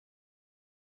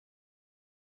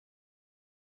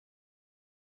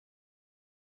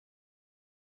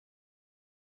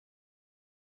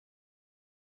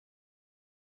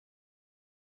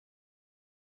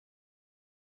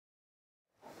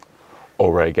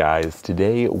Alright guys,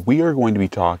 today we are going to be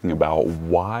talking about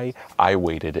why I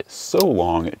waited so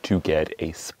long to get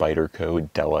a Spyderco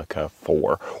Delica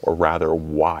 4, or rather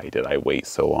why did I wait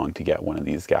so long to get one of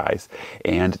these guys.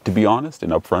 And to be honest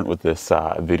and upfront with this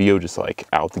video, just like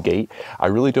out the gate, I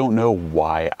really don't know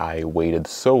why I waited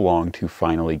so long to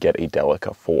finally get a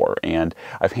Delica 4. And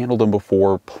I've handled them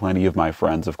before, plenty of my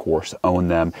friends of course own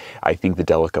them. I think the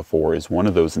Delica 4 is one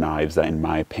of those knives that in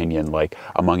my opinion, like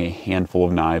among a handful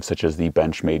of knives such as the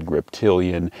Benchmade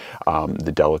Griptilian,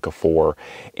 the Delica 4,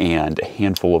 and a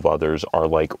handful of others are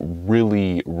like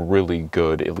really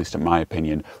good, at least in my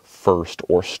opinion, first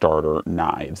or starter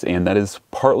knives. And that is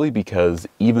partly because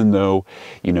even though,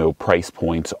 you know, price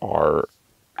points are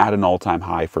at an all-time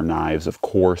high for knives, of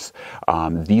course,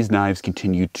 these knives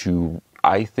continue to,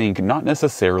 I think, not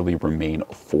necessarily remain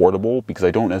affordable, because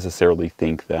I don't necessarily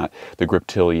think that the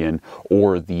Griptilian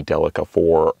or the Delica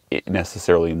 4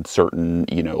 necessarily in certain,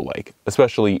 you know, like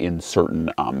especially in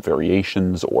certain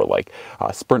variations or like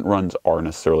sprint runs are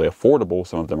necessarily affordable.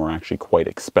 Some of them are actually quite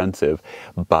expensive,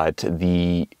 but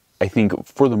I think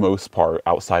for the most part,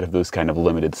 outside of those kind of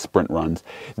limited sprint runs,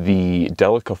 the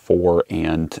Delica 4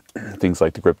 and things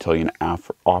like the Griptilian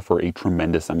offer a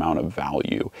tremendous amount of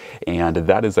value. And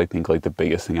that is, I think, like the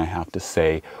biggest thing I have to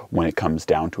say when it comes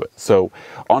down to it. So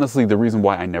honestly, the reason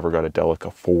why I never got a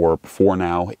Delica 4 before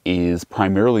now is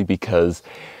primarily because,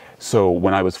 so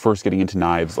when I was first getting into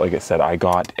knives, like I said, I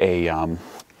got a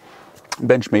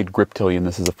Benchmade Griptilian.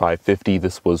 This is a 550.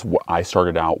 This was what I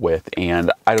started out with,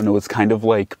 and I don't know, it's kind of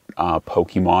like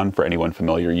Pokemon, for anyone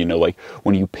familiar. You know, like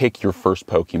when you pick your first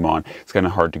Pokemon, it's kind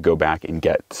of hard to go back and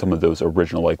get some of those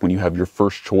original, like when you have your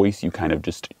first choice, you kind of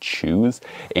just choose,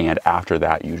 and after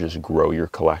that you just grow your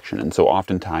collection. And so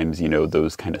oftentimes, you know,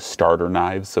 those kind of starter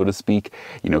knives, so to speak,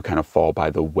 you know, kind of fall by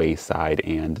the wayside,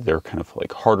 and they're kind of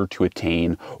like harder to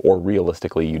attain, or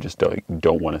realistically you just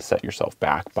don't want to set yourself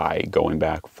back by going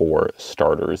back for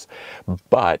starters.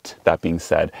 But that being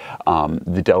said,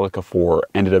 the Delica 4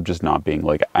 ended up just not being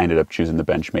like, I ended up choosing the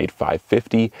Benchmade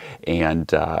 550,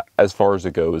 and as far as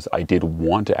it goes, I did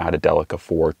want to add a Delica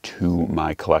 4 to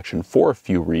my collection for a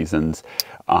few reasons.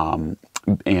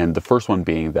 And the first one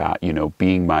being that, you know,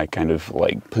 being my kind of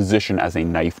like position as a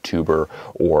knife tuber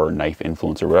or knife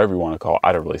influencer, whatever you want to call it,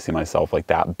 I don't really see myself like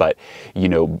that, but you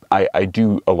know, I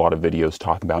do a lot of videos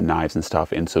talking about knives and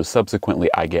stuff, and so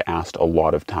subsequently I get asked a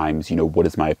lot of times, you know, what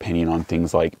is my opinion on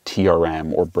things like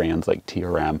TRM or brands like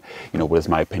TRM, you know, what is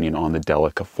my opinion on the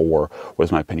Delica 4, what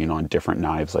is my opinion on different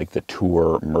knives like the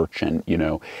Tour, Merchant, you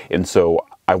know, and so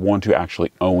I want to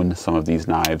actually own some of these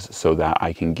knives so that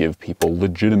I can give people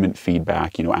legitimate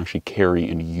feedback, you know, actually carry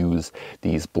and use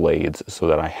these blades so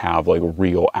that I have like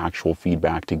real actual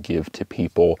feedback to give to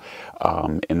people.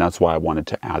 And that's why I wanted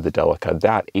to add the Delica.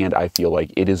 That, and I feel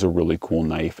like it is a really cool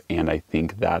knife, and I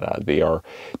think that they are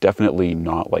definitely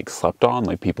not like slept on.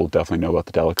 Like people definitely know about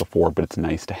the Delica 4, but it's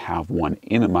nice to have one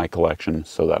in my collection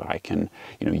so that I can,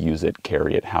 you know, use it,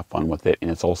 carry it, have fun with it.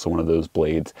 And it's also one of those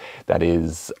blades that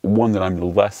is one that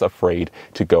I'm less afraid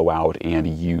to go out and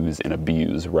use and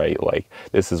abuse, right? Like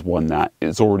this is one that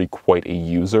is already quite a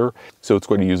user, so it's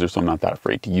quite a user, so I'm not that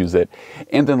afraid to use it.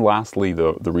 And then lastly,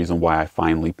 the reason why I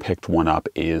finally picked one up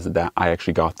is that I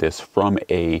actually got this from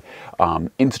a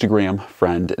Instagram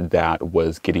friend that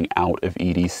was getting out of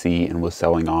EDC and was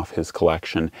selling off his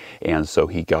collection, and so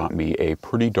he got me a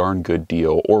pretty darn good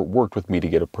deal, or worked with me to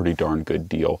get a pretty darn good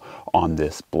deal on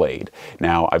this blade.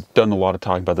 Now, I've done a lot of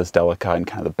talking about this Delica and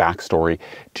kind of the backstory.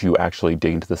 To actually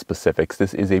dig into the specifics,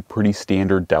 this is a pretty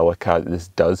standard Delica. This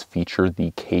does feature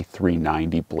the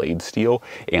K390 blade steel,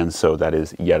 and so that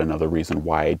is yet another reason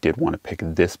why I did want to pick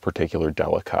this particular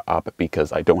Delica up,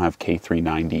 because I don't have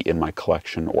K390 in my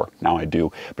collection, or now I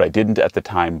do, but I didn't at the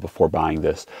time before buying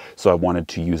this, so I wanted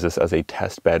to use this as a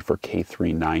test bed for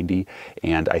K390,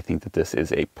 and I think that this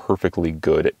is a perfectly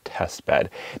good test bed.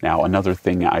 Now, another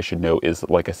thing I should note is,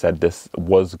 like I said, this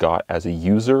was got as a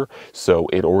user, so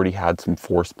it already had some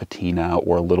forced patina,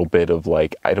 or a little bit of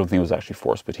like, I don't think it was actually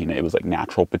forced patina, it was like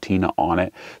natural patina on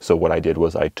it. So what I did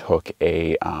was I took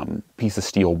a piece of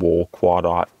steel wool,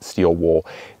 quad-aught steel wool,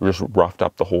 just roughed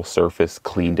up the whole surface,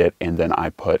 cleaned it, and then I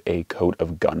put a coat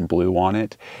of gun blue on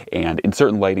it. And in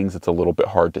certain lightings it's a little bit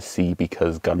hard to see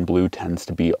because gun blue tends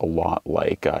to be a lot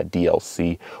like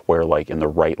DLC, where like in the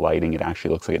right lighting it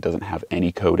actually looks like it doesn't have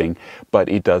any coating, but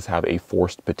it does have a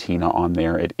forced patina on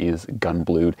there. It is gun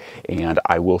blued, and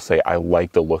I will say I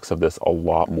like the looks of this a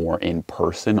lot more in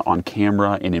person. On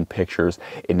camera and in pictures,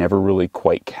 it never really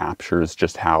quite captures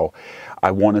just how,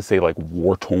 I want to say, like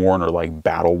war-torn or like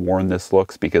battle-worn this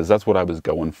looks, because that's what I was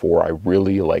going for. I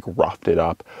really like roughed it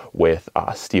up with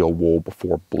steel wool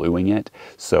before bluing it.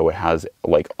 So it has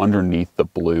like underneath the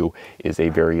blue is a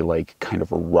very like kind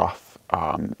of a rough,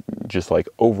 just like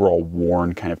overall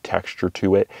worn kind of texture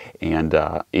to it, and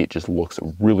it just looks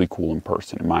really cool in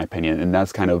person, in my opinion. And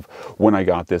that's kind of when I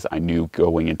got this, I knew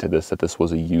going into this that this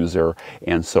was a user,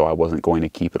 and so I wasn't going to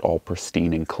keep it all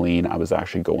pristine and clean. I was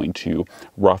actually going to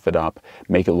rough it up,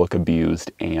 make it look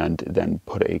abused, and then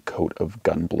put a coat of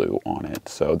gun blue on it.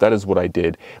 So that is what I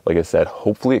did. Like I said,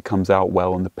 hopefully it comes out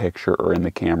well in the picture or in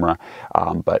the camera,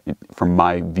 but from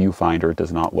my viewfinder, it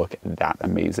does not look that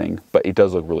amazing, but it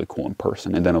does look really cool in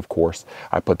person. And then of course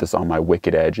I put this on my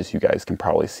Wicked Edge, as you guys can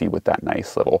probably see with that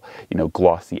nice little, you know,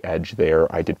 glossy edge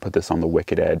there. I did put this on the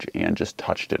Wicked Edge and just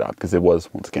touched it up because it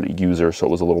was, once again, a user, so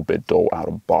it was a little bit dull out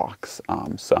of box.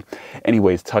 So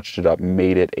anyways, touched it up,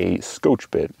 made it a scotch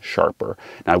bit sharper.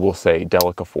 Now I will say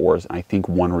Delica 4s, I think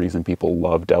one reason people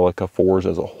love Delica 4s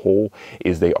as a whole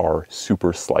is they are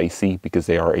super slicey, because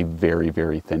they are a very,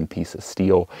 very thin piece of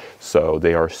steel. So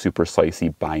they are super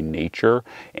slicey by nature,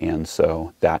 and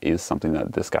so that is something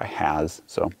that this guy has.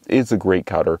 So it's a great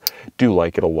cutter. Do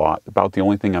like it a lot. About the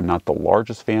only thing I'm not the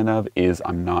largest fan of is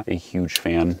I'm not a huge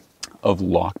fan of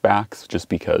lockbacks, just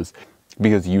because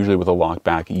usually with a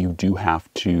lockback you do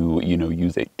have to, you know,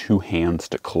 use two hands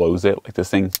to close it. Like this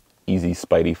thing, easy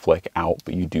Spidey flick out,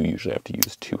 but you do usually have to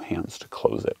use two hands to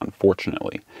close it,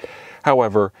 unfortunately.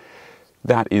 However,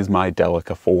 that is my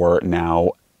Delica 4.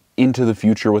 Now, into the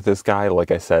future with this guy,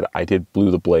 like I said, I did blue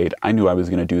the blade. I knew I was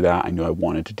going to do that. I knew I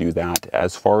wanted to do that.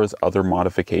 As far as other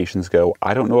modifications go,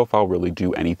 I don't know if I'll really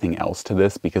do anything else to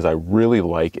this, because I really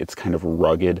like its kind of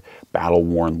rugged,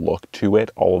 battle-worn look to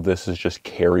it. All of this is just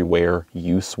carry wear,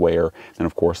 use wear, and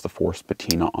of course the forced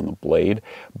patina on the blade.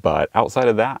 But outside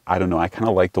of that, I don't know. I kind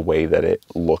of like the way that it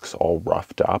looks all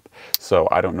roughed up. So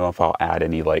I don't know if I'll add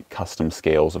any like custom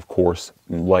scales. Of course,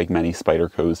 like many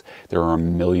Spydercos, there are a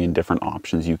million different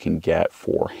options you can get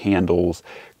for handles,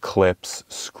 clips,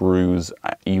 screws,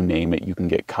 you name it, you can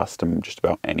get custom just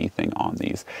about anything on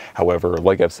these. However,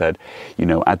 like I've said, you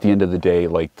know, at the end of the day,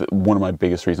 like one of my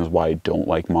biggest reasons why I don't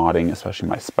like modding, especially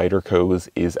my Spydercos,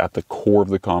 is at the core of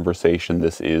the conversation,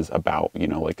 this is about, you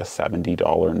know, like a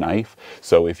 $70 knife.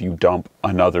 So if you dump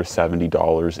another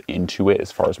 $70 into it,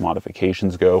 as far as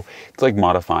modifications go, it's like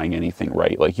modifying anything,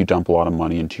 right? Like you dump a lot of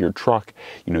money into your truck,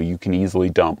 you know, you can easily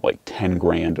dump like 10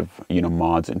 grand of, you know,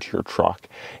 mods into your truck,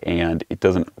 and it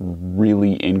doesn't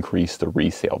really increase the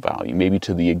resale value, maybe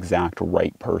to the exact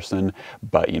right person,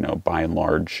 but you know, by and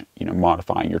large, you know,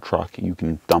 modifying your truck, you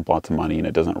can dump lots of money and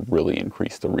it doesn't really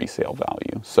increase the resale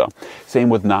value. So same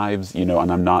with knives, you know,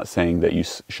 and I'm not saying that you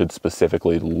should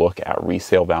specifically look at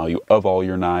resale value of all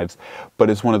your knives, but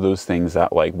it's one of those things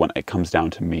that, like, when it comes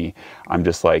down to me, I'm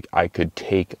just like, I could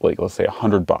take, like, let's say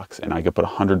 $100 and I could put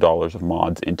 $100 of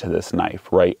mods into this knife,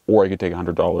 right? Or I could take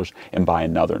 $100 and buy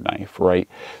another knife, right?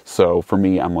 So for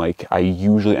me, I'm like, I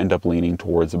usually end up leaning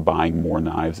towards buying more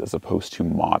knives as opposed to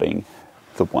modding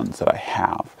the ones that I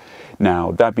have.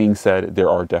 Now, that being said, there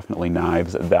are definitely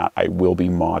knives that I will be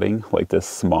modding, like this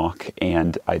smock,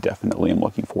 and I definitely am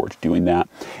looking forward to doing that.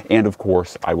 And of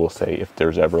course, I will say, if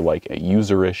there's ever like a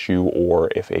user issue or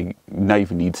if a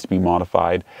knife needs to be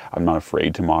modified, I'm not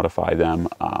afraid to modify them,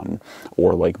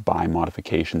 or like buy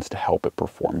modifications to help it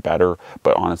perform better.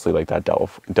 But honestly, like that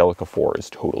Delica 4 is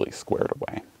totally squared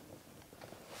away.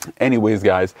 Anyways,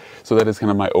 guys, so that is kind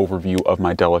of my overview of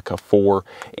my Delica 4,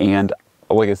 and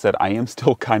like I said, I am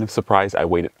still kind of surprised I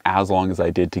waited as long as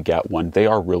I did to get one. They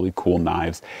are really cool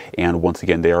knives, and once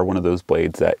again, they are one of those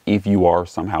blades that if you are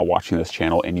somehow watching this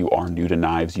channel and you are new to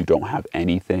knives, you don't have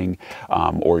anything,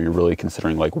 or you're really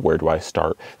considering like, where do I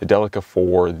start? The Delica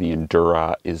 4, the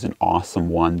Endura is an awesome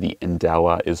one. The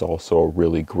Indela is also a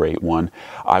really great one.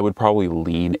 I would probably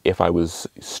lean, if I was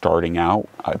starting out,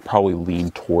 I'd probably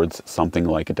lean towards something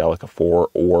like a Delica 4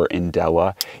 or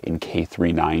Indela in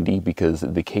K390, because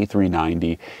the K390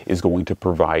 is going to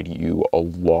provide you a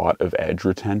lot of edge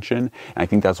retention. And I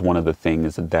think that's one of the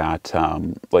things that,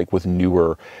 like with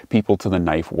newer people to the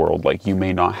knife world, like you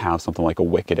may not have something like a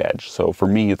Wicked Edge. So for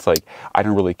me, it's like, I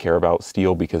don't really care about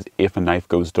steel, because if a knife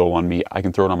goes dull on me, I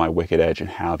can throw it on my Wicked Edge and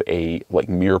have a like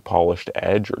mirror polished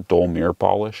edge or dull mirror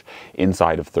polish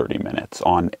inside of 30 minutes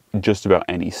on just about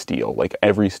any steel. Like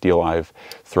every steel I've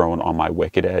thrown on my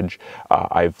Wicked Edge,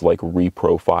 I've like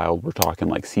reprofiled. We're talking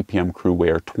like CPM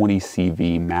Crewwear,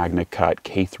 20CV, Magna Cut,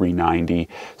 K390,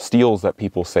 steels that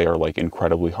people say are like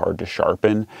incredibly hard to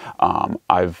sharpen.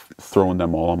 I've thrown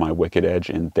them all on my Wicked Edge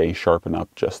and they sharpen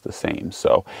up just the same.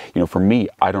 So, you know, for me,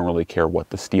 I don't really care what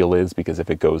the steel is, because if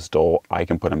it goes dull, I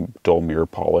can put a dull mirror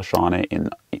polish on it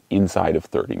inside of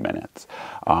 30 minutes.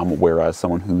 Whereas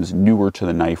someone who's newer to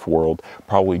the knife world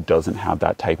probably doesn't have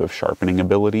that type of sharpening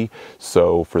ability.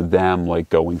 So for them, like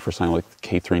going for something like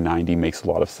K390 makes a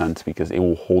lot of sense, because it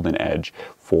will hold an edge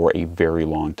for a very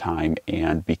long time.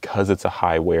 And because it's a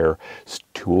high wear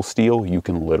tool steel, you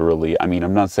can literally, I mean,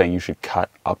 I'm not saying you should cut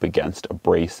up against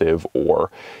abrasive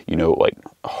or, you know, like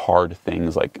hard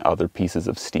things like other pieces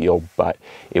of steel, but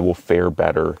it will fare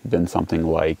better than something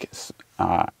like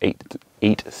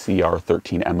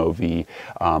 8CR13 MOV,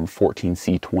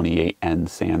 14C28N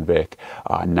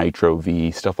Sandvik, Nitro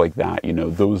V, stuff like that. You know,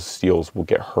 those steels will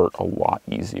get hurt a lot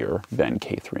easier than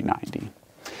K390.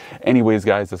 Anyways,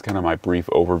 guys, that's kind of my brief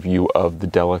overview of the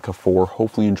Delica 4.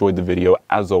 Hopefully you enjoyed the video.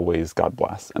 As always, God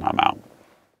bless, and I'm out.